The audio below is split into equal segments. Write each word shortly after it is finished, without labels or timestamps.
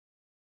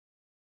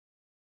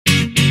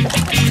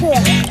One,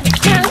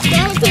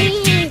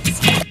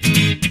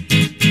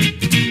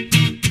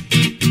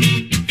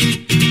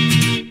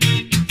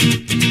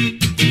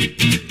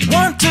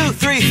 two,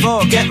 three,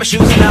 four, get my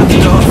shoes and out the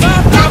door. 5,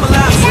 I'm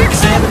alive, 6,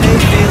 7, 8,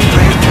 feeling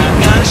great.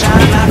 I'm gonna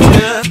shine like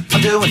good.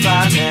 I'm doing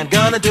 5, 10,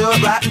 gonna do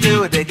it right and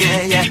do it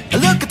again, yeah. I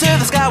look into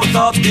the sky with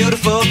all the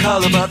beautiful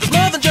color, but there's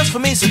more than just for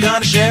me, so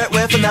gonna share it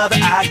with another.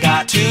 I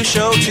got to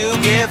show, to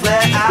give,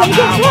 let out.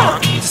 I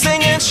want to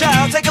sing and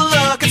shout, take a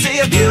look and see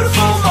a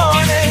beautiful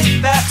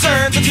morning that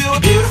turns into a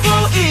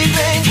beautiful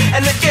evening,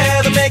 and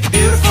together make a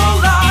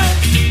beautiful life.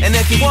 And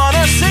if you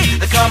wanna see,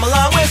 then come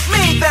along with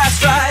me,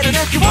 that's right. And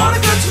if you want a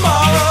good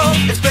tomorrow,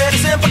 it's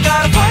pretty simple,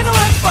 gotta find a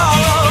way to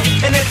follow.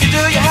 And if you do,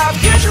 you have a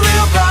future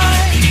real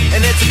bright. And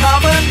it's a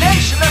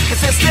combination of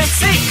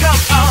consistency. Come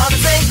on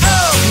and sing,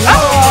 oh, oh,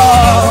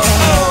 oh,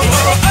 oh,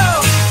 oh,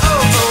 oh,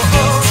 oh,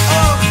 oh,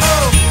 oh,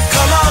 oh.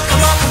 Come on,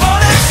 come on, come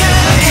on and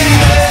sing.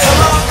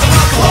 Come on, come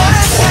on, come on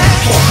and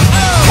sing.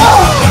 Oh,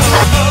 oh,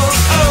 oh,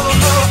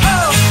 oh, oh,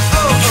 oh,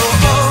 oh,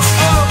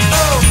 oh,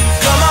 oh.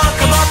 Come on,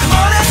 come on, come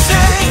on and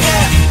sing.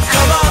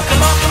 Come on,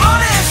 come on, come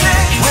on and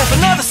sing. With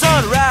another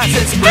sunrise,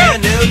 it's a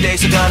brand new day,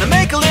 so gonna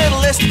make a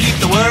little list to keep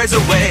the worries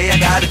away. I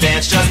gotta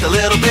dance just a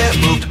little bit,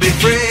 move to be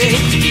free,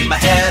 to keep my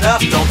head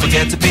up, don't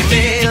forget to be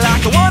me.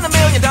 Like I won $1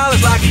 million,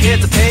 like I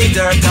hit the pay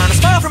dirt. Gonna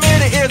smile from ear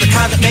to ear, the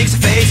kind that makes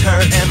your face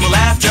hurt. And we'll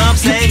laugh, jump,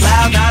 sing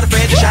loud, not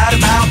afraid to shout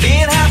about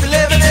being happy,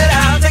 living it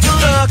out. Take a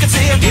look and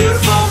see a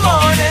beautiful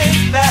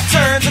morning that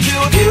turns into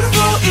a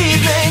beautiful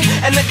evening,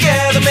 and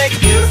together make a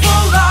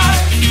beautiful life.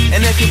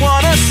 And if you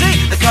wanna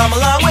see, then come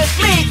along with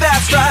me,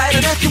 that's right.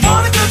 And if you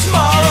want a good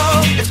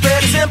tomorrow, it's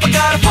pretty simple,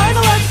 gotta find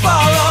a way to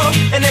follow.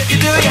 And if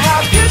you do, you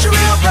have a future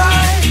real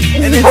bright.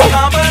 And it's a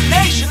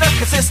combination of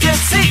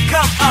consistency.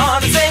 Come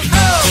on and sing,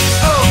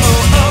 oh,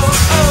 oh, oh,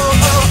 oh,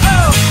 oh, oh,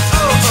 oh, oh,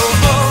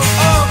 oh,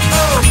 oh, oh,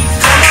 oh.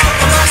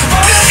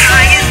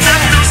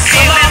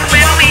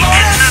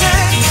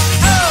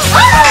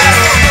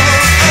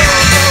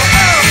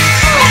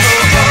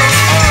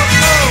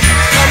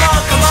 Come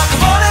on, come on,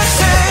 come on and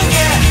sing.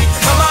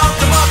 Come on,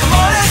 come on, come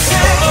on and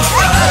sing. Oh, oh,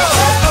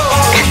 oh, oh,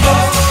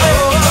 oh,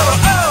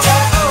 oh, oh,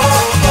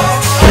 oh.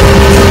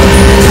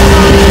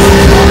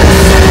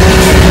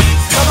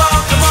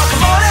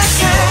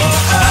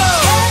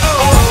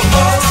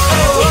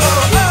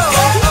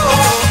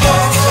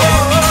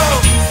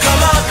 Come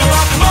on, come on,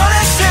 come on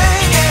and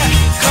sing, yeah.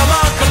 Come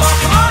on, come on,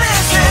 come on and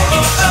sing. Oh,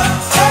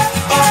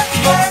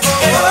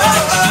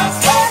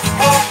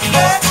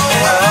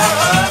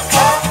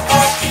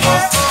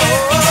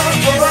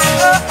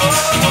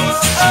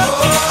 oh, oh, oh,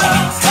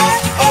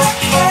 oh,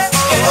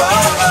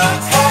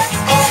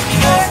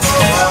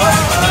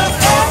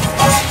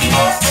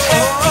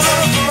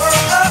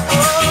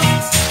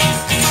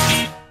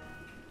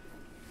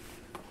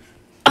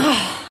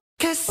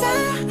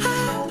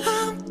 oh,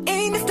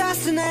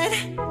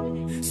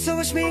 oh. So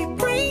watch me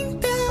bring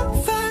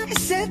the fire,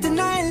 set the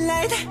night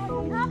light.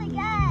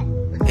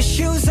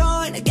 Shoes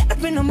on, get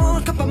up in the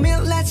morning, cup of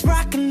milk, let's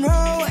rock and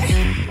roll.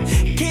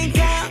 Kick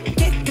out,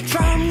 kick the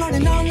drum,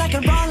 running on like a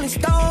rolling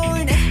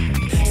stone.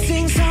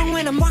 Sing song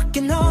when I'm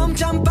walking home,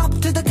 jump up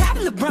to the top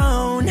of the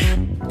brown.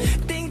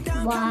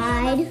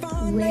 Wide with you.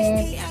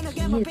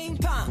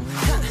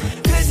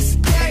 This is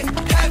dead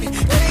heavy,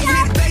 can't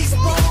hit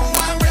baseball,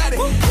 I'm ready.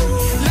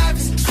 Life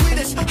is sweet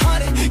as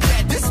honey,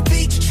 yeah, this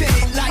beach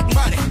treated like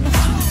money.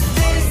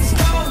 This is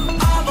all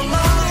alone, I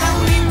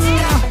need to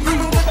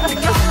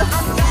go,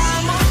 I'm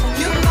diamond,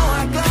 you know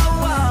I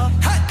glow up.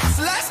 Hey,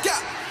 so let's go.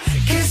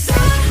 'Cause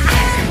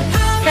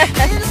I'm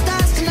in the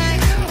stars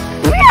tonight.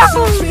 So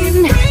we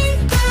bring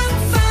the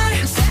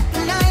fire, set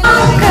the night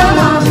light. Come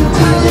on, to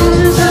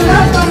the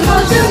love of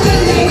motion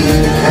with me.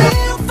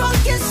 Little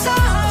funky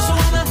song, so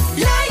I'ma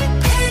light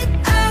it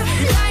up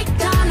like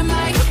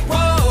dynamite.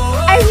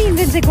 Whoa, I mean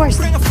Vincent Gorse.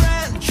 bring a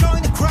friend,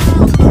 join the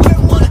crowd,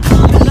 everyone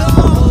come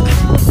along.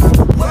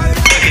 Word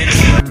up,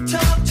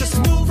 talk, just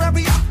move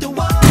right up the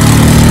wall.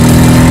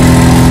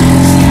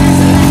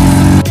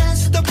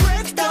 Dance to the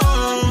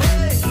breakdown.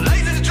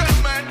 Ladies and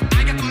gentlemen, I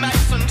got the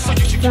medicine, so you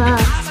should keep your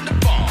eyes on the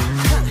ball.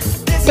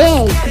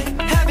 Big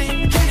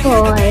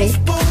boy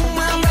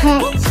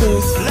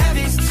Texas.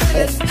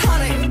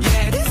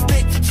 Yeah, this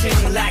bitch treat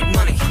me like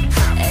money.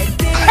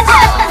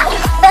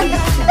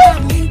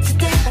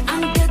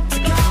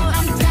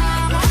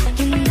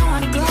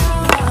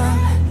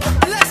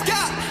 Let's go.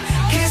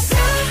 'Cause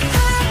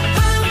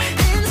I'm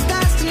in the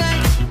stars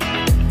tonight.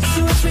 So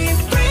watch me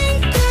bring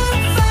the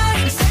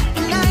fire, set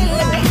the night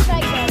light.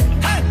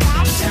 Hey,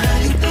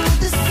 shining through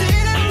the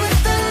city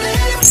with a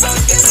little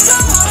funky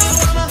soul.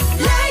 I'ma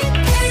light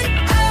it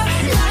up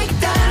like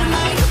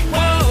dynamite.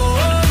 Whoa,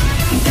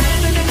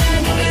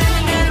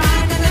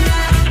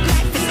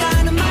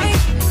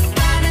 life is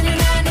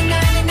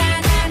dynamite.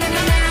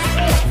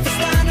 Life is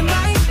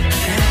dynamite.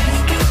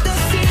 Shining through the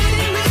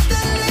city with a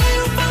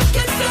little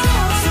funky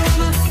soul. So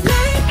I'ma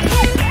light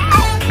it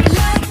up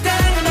like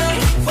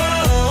dynamite.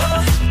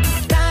 Whoa,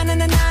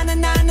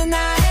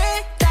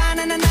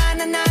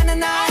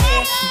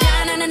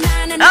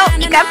 Oh,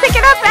 you gotta pick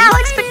it up,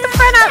 Alex. Pick the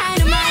front up.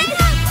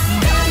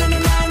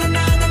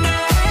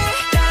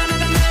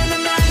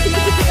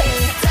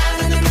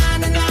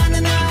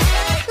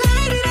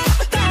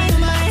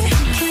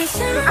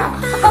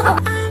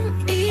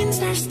 I'm eating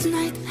stars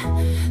tonight,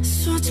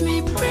 so watch me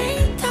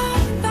bring the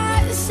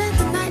fire, set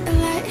the night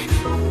alight.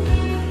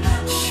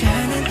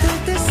 Shining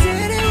through the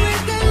city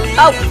with the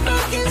little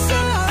fucking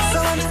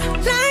sun.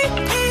 Light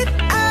it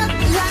up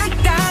like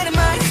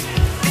dynamite.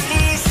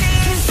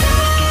 So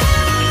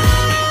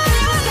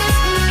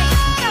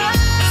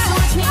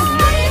watch me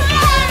bring the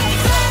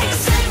fire,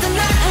 set the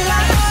night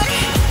alight.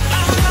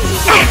 This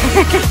is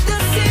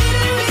up!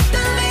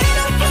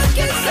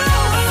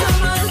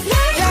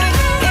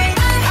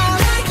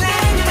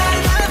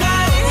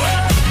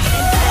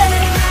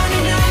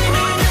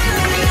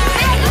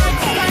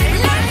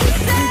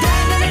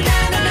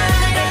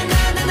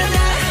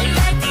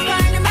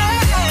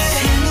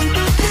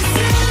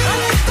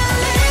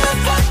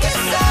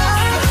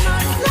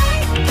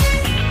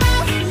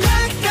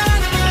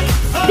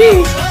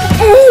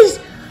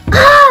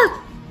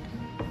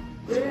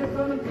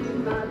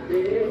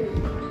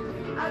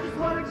 I just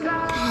wanna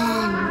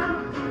climb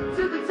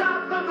to the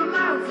top of a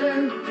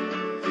mountain,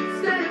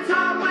 standing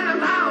tall when I'm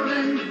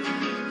howling.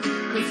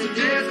 'Cause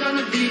today's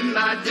gonna be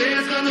my day,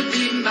 it's gonna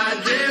be my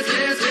day,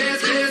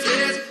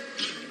 day.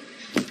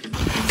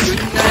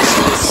 Good night,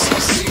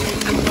 see you in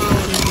the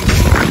morning.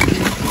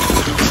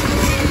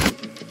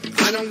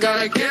 I don't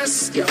gotta guess,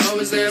 you're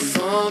always there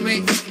for me.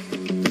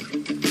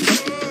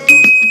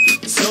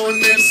 So I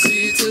never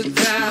see you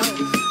down.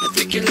 I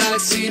think you like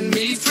seeing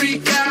me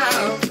freak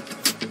out.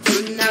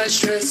 Good night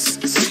stress,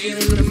 see you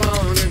in the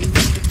morning.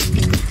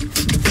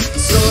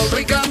 So I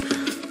wake up,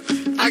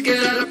 I get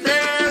out of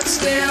bed,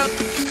 stay up,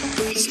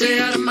 stay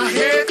out of my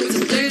head 'cause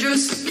it's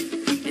dangerous.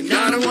 And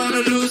I don't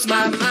wanna lose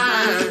my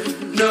mind,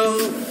 no.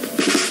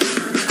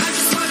 I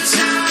just wanna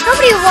shine.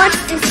 Nobody wants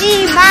to see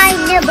my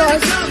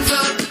nibbles.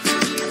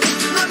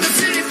 Run the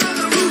city from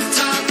the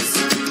rooftops.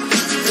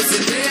 'Cause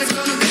today's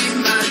gonna be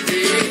my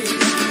day.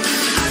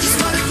 I just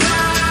wanna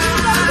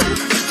climb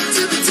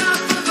to the top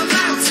of a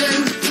mountain,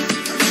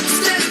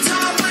 stand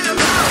tall when I'm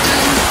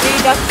howling. 3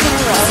 ducks in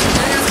a row.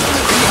 Today's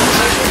gonna be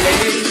my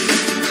day.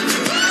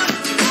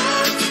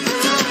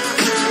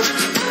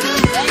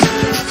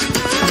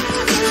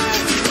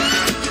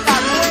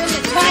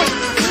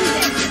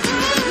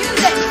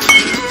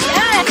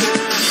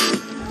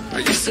 I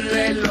used to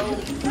lay low,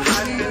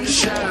 hiding in the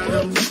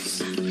shadows.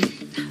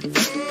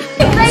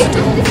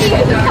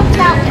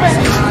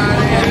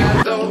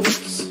 Those.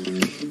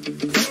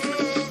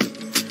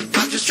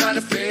 I'm just trying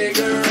to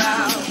figure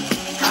out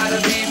how to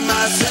be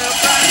myself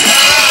right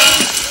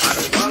now. I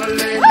don't wanna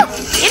lay low.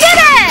 You did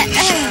it!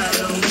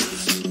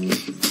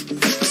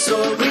 So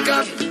I wake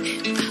up,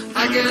 I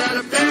get out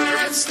of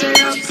bed, stay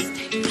up,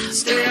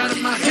 stay out of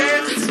my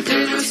head, it's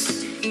dangerous.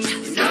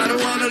 And I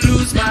don't wanna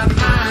lose my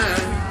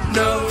mind,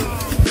 no.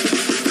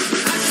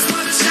 I just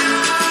wanna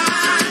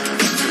shine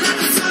like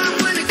the sun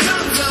when it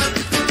comes up.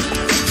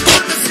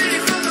 Run the city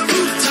from the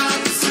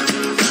rooftops.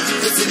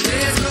 'Cause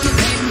today's gonna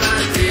be my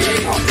day.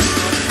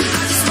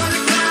 I just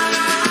wanna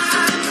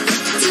climb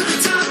to the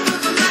top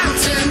of a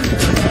mountain.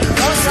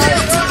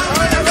 Stand tall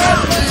when I'm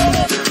howling.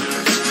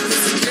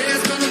 'Cause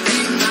today's gonna be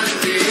my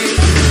day.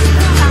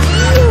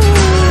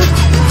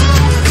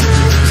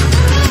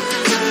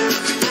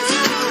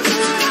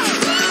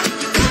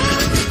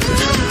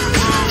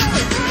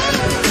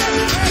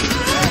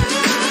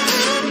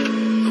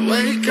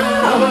 Wake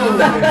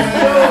up,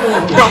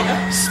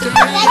 stay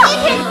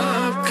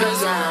up,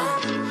 'cause I'm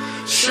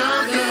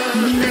stronger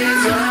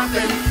things up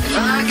and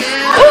I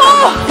get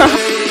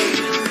away.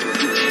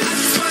 I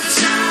just wanna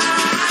shine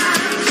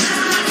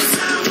like the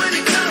sun when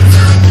it comes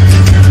up.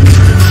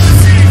 Wanna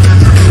see from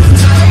the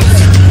rooftops.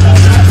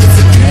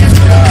 Today's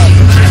gonna be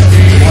my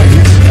day.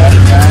 I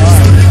just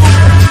wanna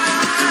climb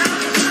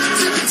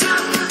to the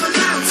top of a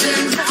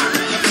mountain.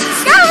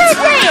 Go,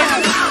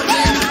 Vincent!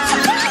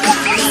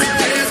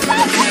 Today's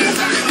gonna be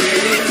my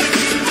day.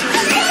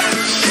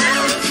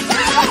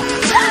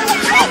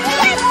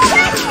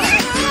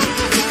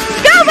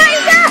 Go,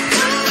 Vincent!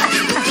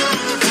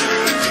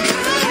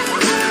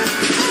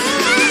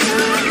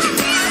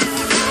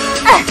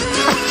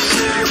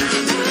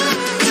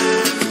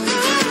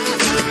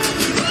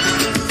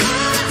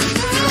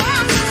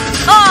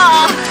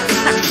 Oh!